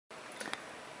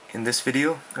In this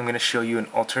video, I'm going to show you an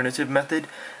alternative method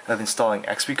of installing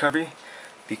xRecovery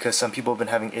because some people have been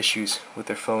having issues with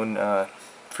their phone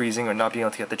freezing or not being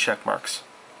able to get the check marks.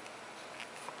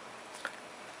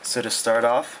 So to start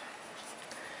off,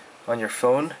 on your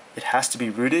phone, it has to be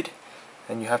rooted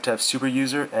and you have to have Super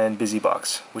User and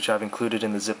BusyBox, which I've included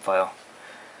in the zip file.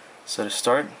 So to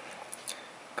start,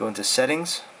 go into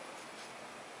Settings,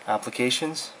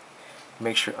 Applications,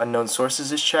 make sure Unknown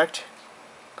Sources is checked,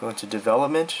 go into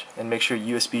Development, and make sure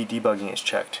USB Debugging is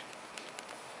checked.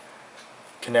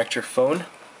 Connect your phone.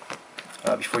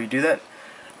 Before you do that,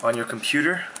 on your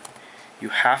computer, you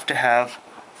have to have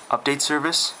Update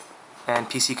Service and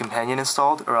PC Companion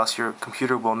installed, or else your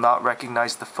computer will not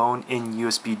recognize the phone in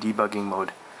USB Debugging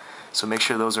Mode. So make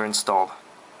sure those are installed.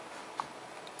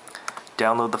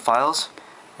 Download the files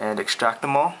and extract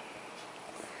them all.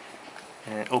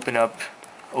 And open up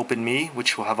OpenMe,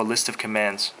 which will have a list of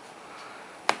commands.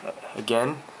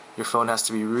 Again, your phone has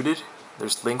to be rooted.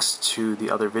 There's links to the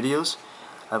other videos.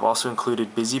 I've also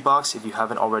included BusyBox if you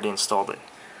haven't already installed it.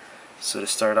 So to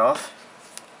start off,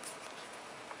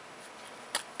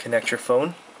 connect your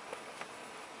phone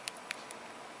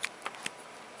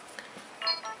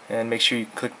and make sure you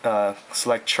click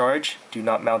select charge. Do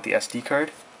not mount the SD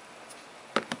card.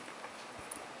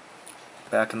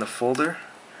 Back in the folder,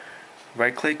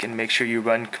 right click and make sure you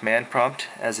run command prompt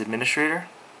as administrator.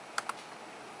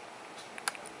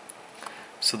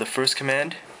 So the first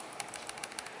command,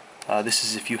 this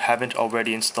is if you haven't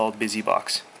already installed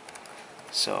BusyBox.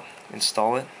 So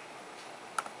install it.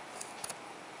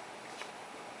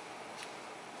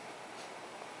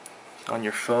 On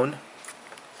your phone,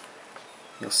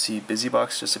 you'll see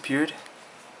BusyBox just appeared,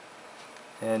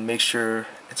 and make sure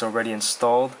it's already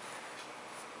installed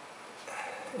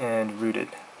and rooted.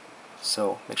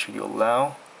 So make sure you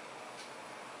allow.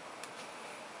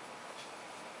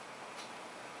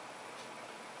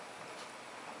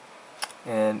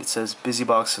 And it says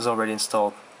BusyBox is already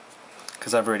installed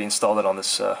because I've already installed it on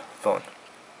this phone.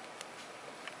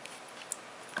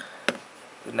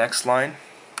 The next line,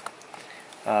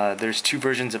 there's two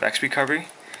versions of xRecovery.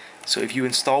 So if you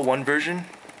install one version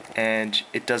and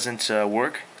it doesn't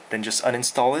work, then just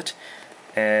uninstall it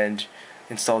and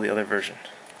install the other version.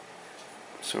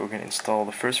 So we're going to install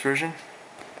the first version,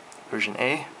 version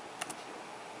A.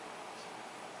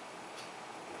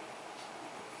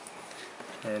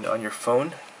 And on your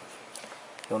phone,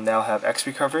 you'll now have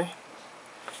xRecovery.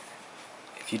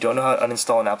 If you don't know how to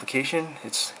uninstall an application,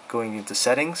 it's going into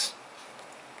Settings,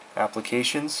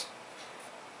 Applications,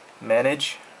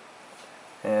 Manage,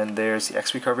 and there's the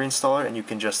xRecovery installer, and you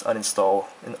can just uninstall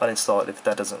it if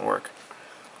that doesn't work.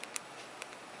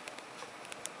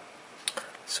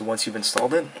 So once you've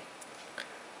installed it,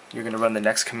 you're going to run the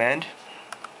next command,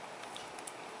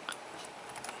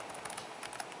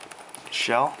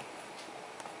 shell.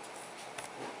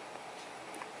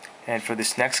 And for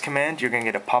this next command, you're going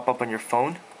to get a pop-up on your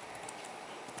phone.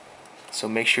 So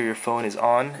make sure your phone is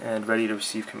on and ready to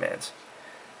receive commands.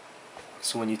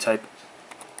 So when you type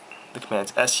the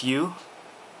commands SU,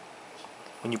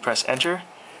 when you press enter,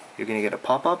 you're going to get a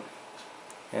pop-up,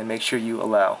 and make sure you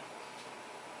allow.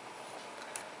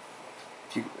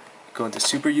 If you go into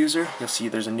Super User, you'll see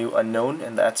there's a new unknown,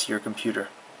 and that's your computer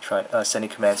sending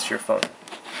commands to your phone.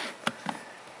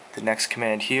 The next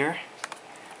command here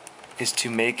is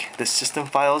to make the system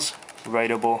files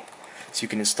writable so you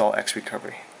can install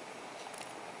xRecovery.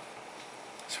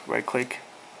 So right click,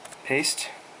 paste,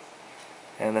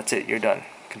 and that's it, you're done.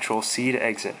 Control C to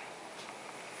exit.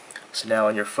 So now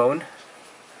on your phone,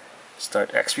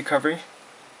 start xRecovery,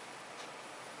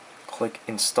 click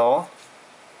install.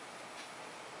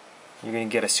 You're going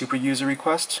to get a Super User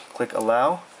request, click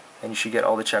allow, and you should get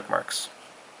all the check marks.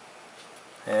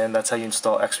 And that's how you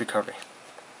install xRecovery.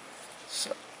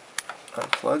 So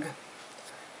unplug. I'm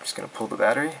just going to pull the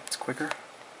battery, it's quicker.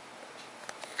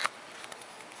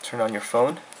 Turn on your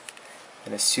phone,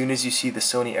 and as soon as you see the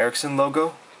Sony Ericsson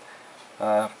logo,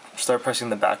 start pressing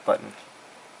the back button.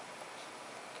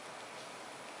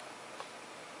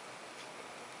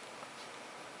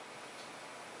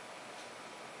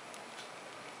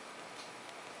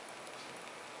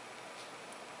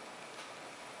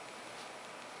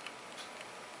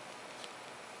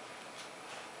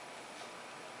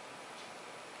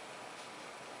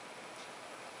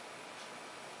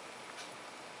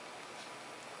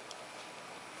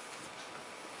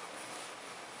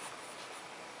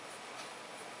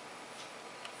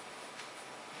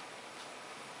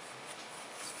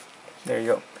 There you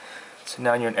go. So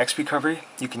now you're in xRecovery.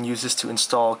 You can use this to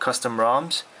install custom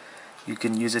ROMs. You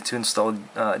can use it to install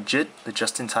JIT, the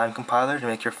just-in-time compiler, to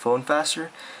make your phone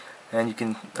faster. and you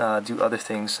can do other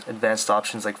things, advanced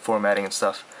options like formatting and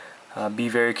stuff. Be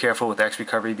very careful with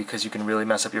XRecovery because you can really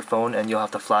mess up your phone and you'll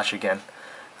have to flash again.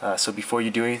 So before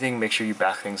you do anything, make sure you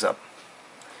back things up.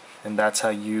 And that's how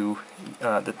you,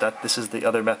 this is the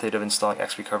other method of installing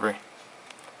XRecovery.